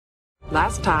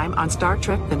Last time on Star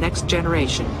Trek The Next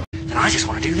Generation. Then I just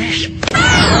want to do this.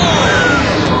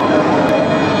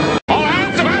 All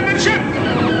hands abandon ship!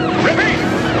 Repeat!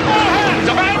 All hands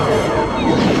abandon!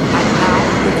 And now,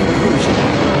 the conclusion.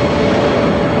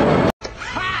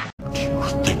 Do you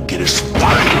think it is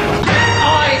fun?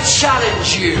 I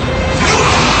challenge you.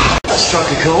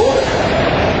 Struck a chord.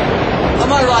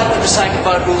 Am I right when the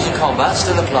sanctified rules of combat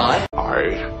still apply?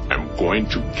 I am going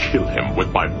to kill him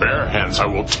with my bare hands. I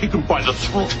will take him by the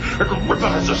throat and rip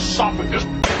out his esophagus.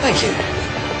 Thank you.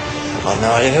 I've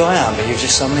no idea who I am, but you've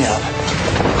just summed me up.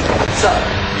 So,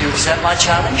 you accept my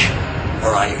challenge?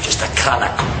 Or are you just a cana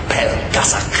compel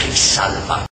Gazzora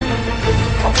salva?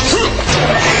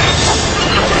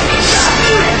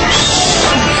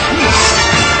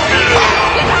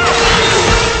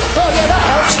 Oh yeah, that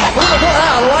helps. I wouldn't have thought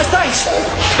that otherwise, thanks.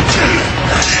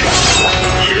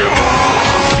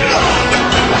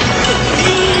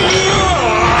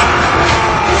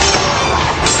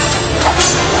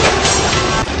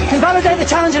 Validate the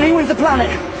challenge and he wins the planet.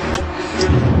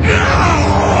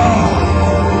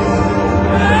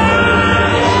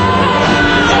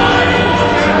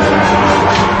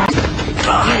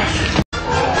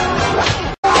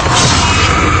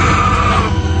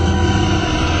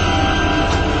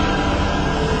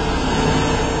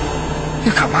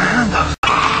 You cut my hand off.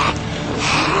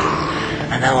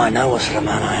 And now I know what sort of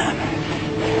man I am.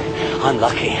 I'm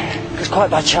lucky, because quite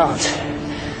by chance,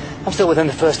 I'm still within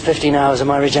the first 15 hours of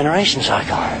my regeneration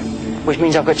cycle, which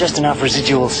means I've got just enough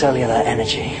residual cellular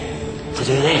energy to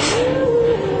do this.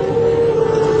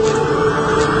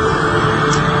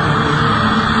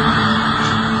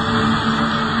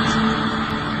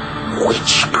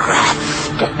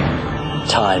 Witchcraft.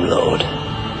 Time Lord.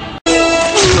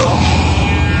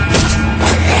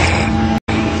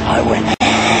 I win.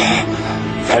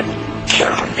 Then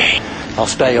kill me. I'll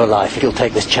spare your life if you'll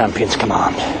take this champion's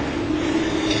command.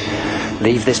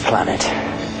 Leave this planet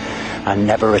and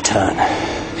never return.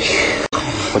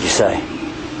 What'd you say?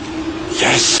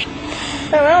 Yes.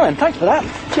 Very well then, thanks for that.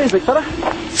 Cheers, big fella.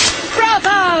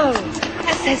 Bravo!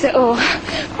 That says it all.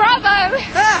 Bravo!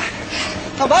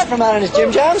 Not bad for a man in his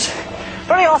gym jams.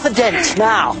 Very off the dent.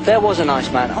 Now, there was a nice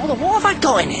man. Hold on, what have I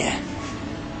got in here?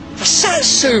 A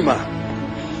Satsuma.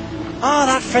 Ah,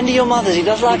 that friend of your mother's, he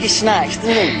does like his snacks,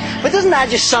 doesn't he? But doesn't that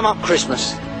just sum up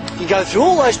Christmas? You go through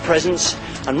all those presents,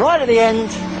 and right at the end,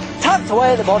 tucked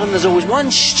away at the bottom, there's always one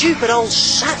stupid old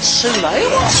Satsuma. Who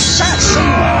wants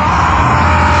Satsuma?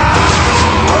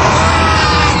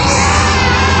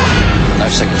 No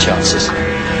second chances.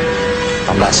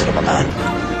 I'm that sort of a man.